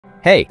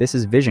Hey, this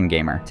is Vision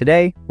Gamer.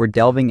 Today, we're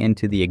delving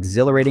into the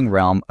exhilarating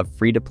realm of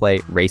free-to-play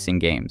racing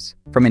games.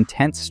 From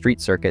intense street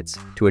circuits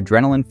to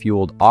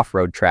adrenaline-fueled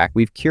off-road track,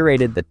 we've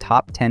curated the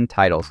top 10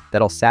 titles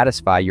that'll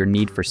satisfy your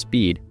need for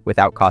speed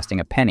without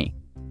costing a penny.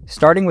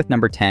 Starting with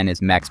number 10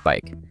 is Max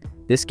Bike.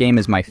 This game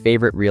is my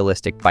favorite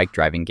realistic bike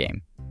driving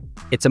game.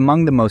 It's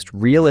among the most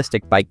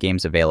realistic bike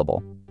games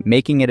available,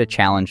 making it a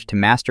challenge to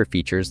master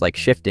features like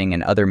shifting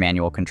and other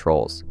manual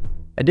controls.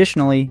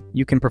 Additionally,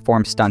 you can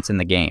perform stunts in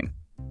the game.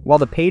 While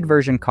the paid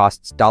version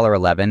costs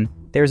 $11,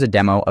 there's a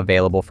demo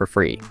available for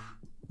free.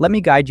 Let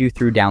me guide you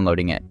through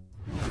downloading it.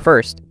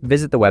 First,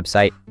 visit the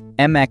website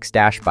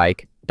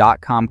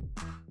mx-bike.com,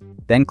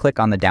 then click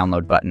on the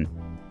download button.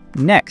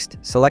 Next,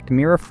 select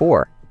Mirror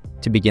 4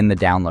 to begin the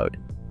download.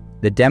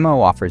 The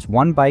demo offers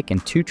one bike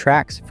and 2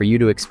 tracks for you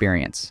to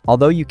experience.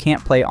 Although you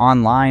can't play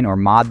online or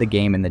mod the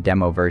game in the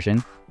demo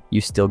version,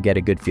 you still get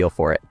a good feel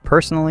for it.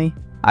 Personally,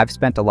 I've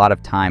spent a lot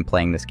of time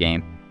playing this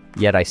game,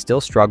 yet I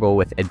still struggle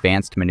with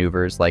advanced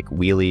maneuvers like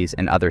wheelies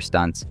and other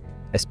stunts,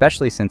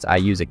 especially since I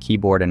use a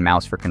keyboard and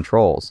mouse for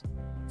controls.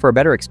 For a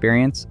better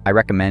experience, I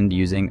recommend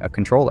using a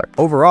controller.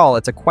 Overall,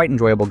 it's a quite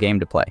enjoyable game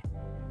to play.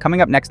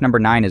 Coming up next, number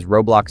 9 is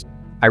Roblox.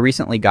 I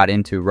recently got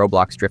into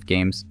Roblox drift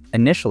games,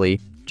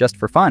 initially just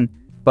for fun,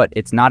 but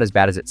it's not as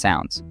bad as it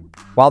sounds.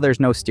 While there's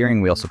no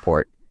steering wheel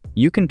support,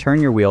 you can turn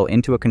your wheel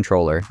into a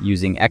controller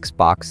using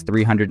Xbox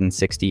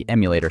 360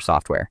 emulator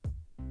software.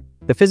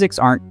 The physics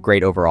aren't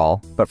great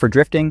overall, but for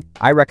drifting,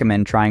 I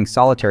recommend trying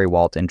Solitary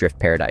Walt and Drift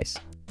Paradise.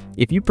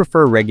 If you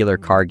prefer regular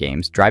car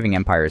games, Driving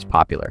Empire is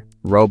popular.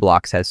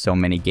 Roblox has so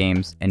many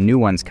games, and new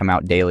ones come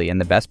out daily,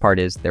 and the best part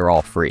is they're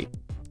all free.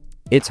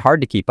 It's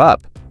hard to keep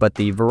up, but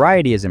the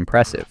variety is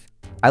impressive.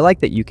 I like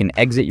that you can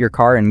exit your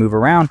car and move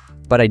around,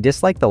 but I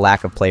dislike the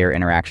lack of player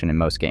interaction in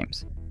most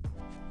games.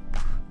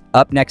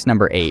 Up next,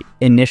 number 8,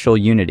 Initial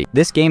Unity.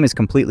 This game is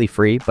completely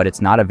free, but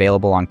it's not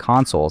available on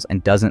consoles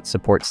and doesn't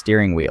support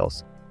steering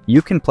wheels.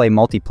 You can play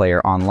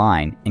multiplayer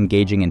online,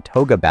 engaging in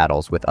toga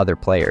battles with other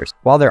players.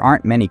 While there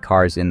aren't many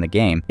cars in the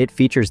game, it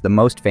features the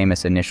most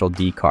famous Initial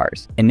D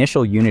cars.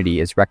 Initial Unity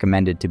is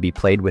recommended to be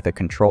played with a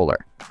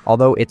controller,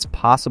 although it's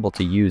possible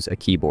to use a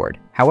keyboard.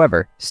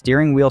 However,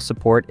 steering wheel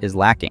support is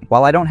lacking.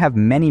 While I don't have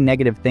many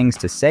negative things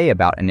to say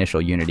about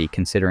Initial Unity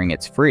considering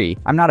it's free,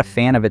 I'm not a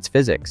fan of its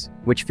physics,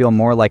 which feel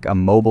more like a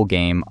mobile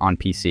game on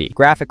PC.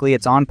 Graphically,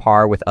 it's on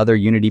par with other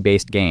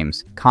Unity-based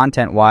games.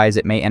 Content-wise,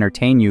 it may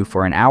entertain you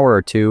for an hour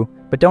or two,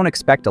 but don't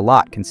expect a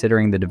lot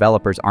considering the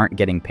developers aren't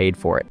getting paid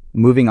for it.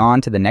 Moving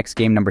on to the next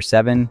game, number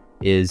 7,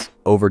 is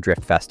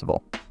Overdrift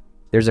Festival.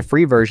 There's a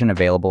free version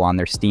available on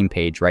their Steam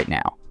page right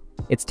now.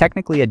 It's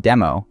technically a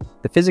demo.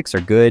 The physics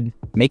are good,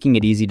 making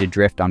it easy to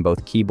drift on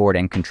both keyboard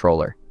and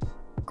controller.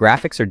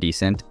 Graphics are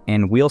decent,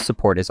 and wheel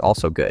support is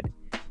also good.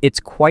 It's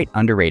quite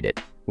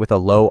underrated, with a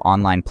low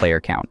online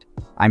player count.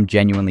 I'm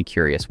genuinely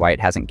curious why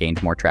it hasn't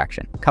gained more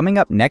traction. Coming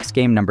up next,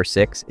 game number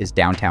 6 is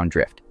Downtown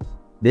Drift.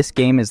 This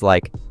game is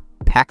like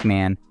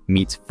Pac-Man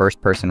meets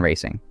first-person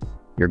racing.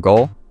 Your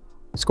goal?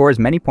 Score as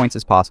many points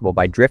as possible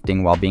by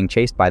drifting while being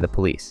chased by the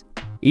police.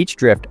 Each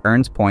drift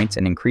earns points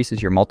and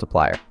increases your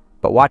multiplier.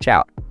 But watch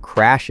out,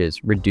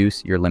 crashes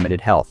reduce your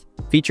limited health.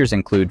 Features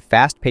include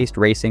fast-paced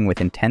racing with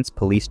intense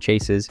police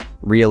chases,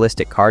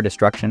 realistic car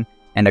destruction,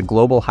 and a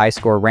global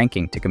high-score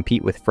ranking to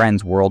compete with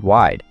friends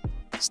worldwide.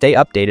 Stay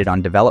updated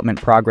on development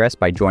progress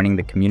by joining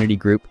the community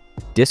group,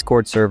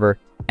 Discord server,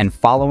 and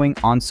following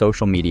on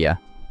social media.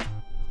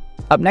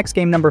 Up next,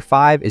 game number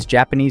 5 is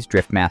Japanese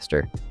Drift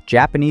Master.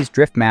 Japanese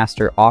Drift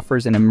Master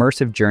offers an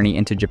immersive journey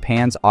into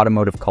Japan's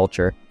automotive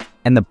culture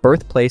and the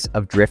birthplace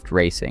of drift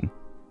racing.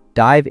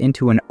 Dive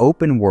into an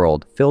open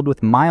world filled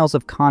with miles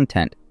of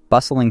content,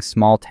 bustling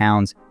small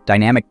towns,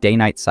 dynamic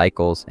day-night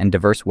cycles, and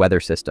diverse weather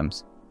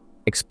systems.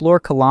 Explore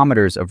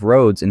kilometers of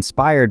roads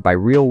inspired by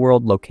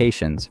real-world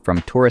locations,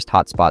 from tourist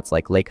hotspots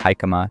like Lake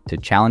Haikama to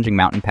challenging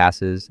mountain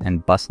passes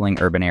and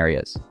bustling urban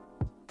areas.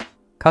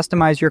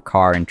 Customize your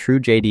car in true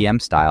JDM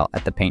style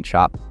at the paint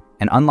shop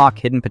and unlock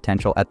hidden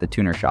potential at the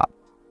tuner shop.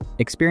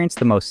 Experience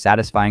the most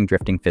satisfying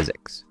drifting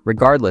physics,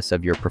 regardless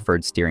of your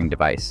preferred steering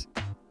device.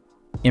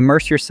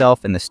 Immerse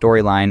yourself in the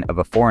storyline of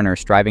a foreigner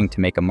striving to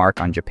make a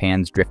mark on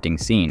Japan's drifting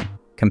scene,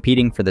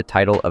 competing for the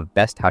title of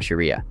Best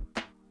Hashiriya.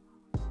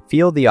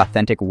 Feel the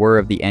authentic whir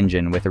of the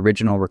engine with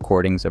original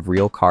recordings of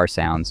real car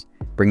sounds,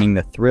 bringing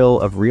the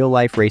thrill of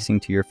real-life racing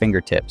to your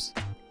fingertips.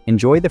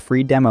 Enjoy the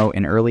free demo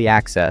in early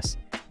access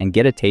and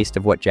get a taste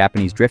of what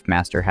Japanese Drift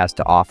Master has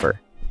to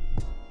offer.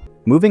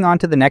 Moving on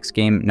to the next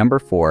game, number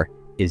 4,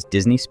 is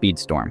Disney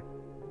Speedstorm.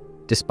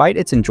 Despite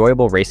its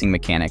enjoyable racing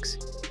mechanics,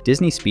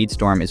 Disney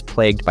Speedstorm is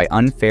plagued by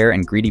unfair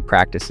and greedy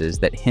practices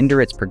that hinder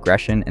its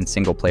progression and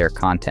single-player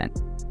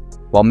content.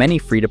 While many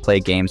free-to-play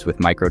games with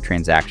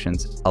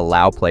microtransactions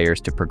allow players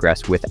to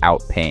progress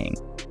without paying,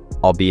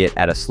 albeit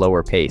at a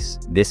slower pace,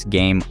 this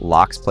game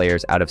locks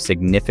players out of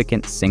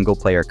significant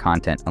single-player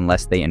content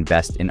unless they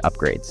invest in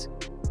upgrades.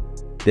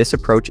 This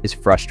approach is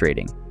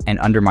frustrating and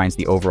undermines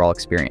the overall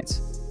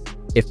experience.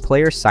 If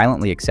players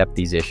silently accept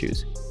these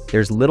issues,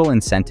 there's little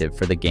incentive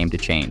for the game to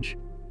change,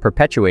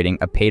 perpetuating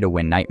a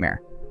pay-to-win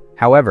nightmare.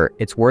 However,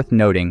 it's worth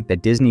noting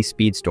that Disney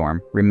Speedstorm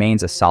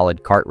remains a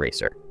solid kart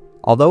racer.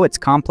 Although its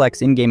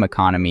complex in-game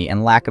economy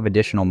and lack of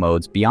additional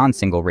modes beyond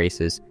single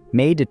races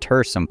may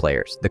deter some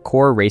players, the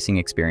core racing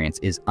experience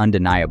is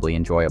undeniably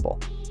enjoyable.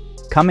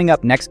 Coming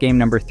up, next game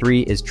number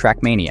 3 is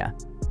Trackmania.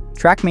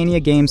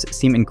 Trackmania games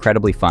seem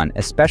incredibly fun,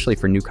 especially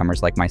for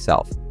newcomers like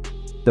myself.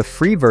 The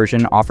free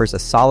version offers a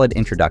solid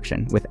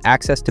introduction with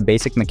access to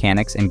basic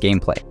mechanics and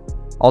gameplay.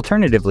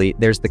 Alternatively,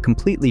 there's the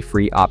completely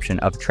free option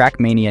of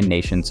Trackmania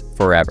Nations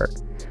Forever.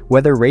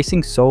 Whether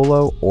racing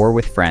solo or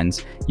with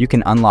friends, you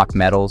can unlock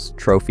medals,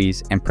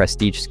 trophies, and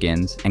prestige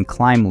skins, and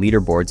climb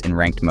leaderboards in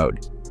ranked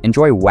mode.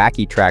 Enjoy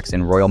wacky tracks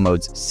in Royal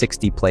Mode's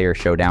 60-player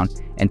showdown,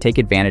 and take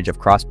advantage of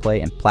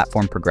crossplay and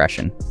platform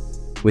progression.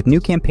 With new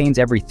campaigns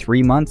every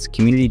 3 months,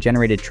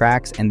 community-generated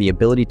tracks, and the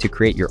ability to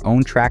create your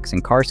own tracks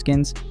and car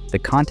skins, the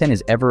content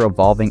is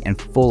ever-evolving and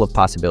full of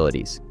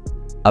possibilities.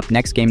 Up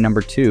next, game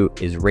number 2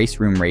 is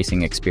RaceRoom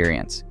Racing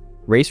Experience.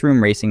 RaceRoom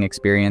Racing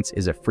Experience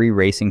is a free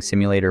racing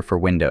simulator for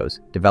Windows,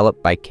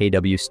 developed by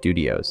KW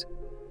Studios.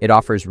 It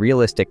offers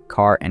realistic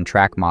car and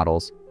track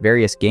models,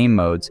 various game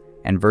modes,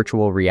 and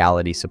virtual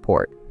reality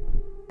support.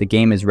 The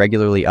game is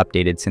regularly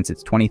updated since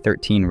its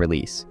 2013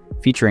 release,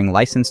 featuring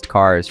licensed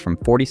cars from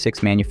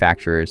 46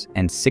 manufacturers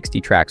and 60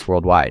 tracks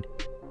worldwide.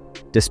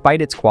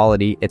 Despite its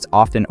quality, it's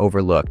often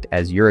overlooked,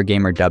 as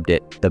Eurogamer dubbed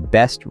it the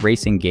best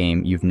racing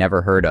game you've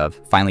never heard of.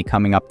 Finally,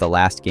 coming up, the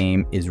last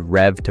game is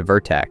Rev to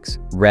Vertex,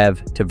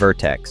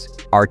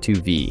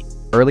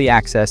 R2V. Early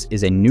Access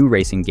is a new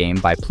racing game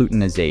by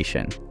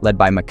Plutonization, led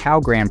by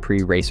Macau Grand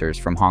Prix racers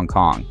from Hong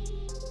Kong.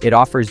 It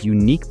offers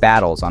unique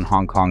battles on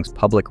Hong Kong's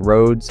public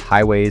roads,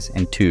 highways,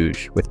 and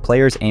touge, with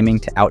players aiming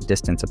to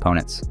outdistance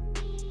opponents.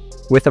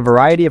 With a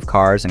variety of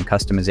cars and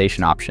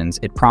customization options,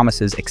 it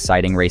promises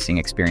exciting racing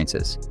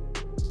experiences.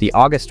 The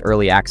August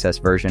Early Access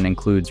version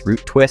includes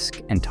Route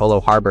Twisk and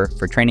Tolo Harbor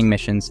for training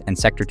missions and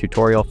Sector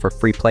Tutorial for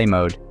free play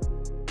mode.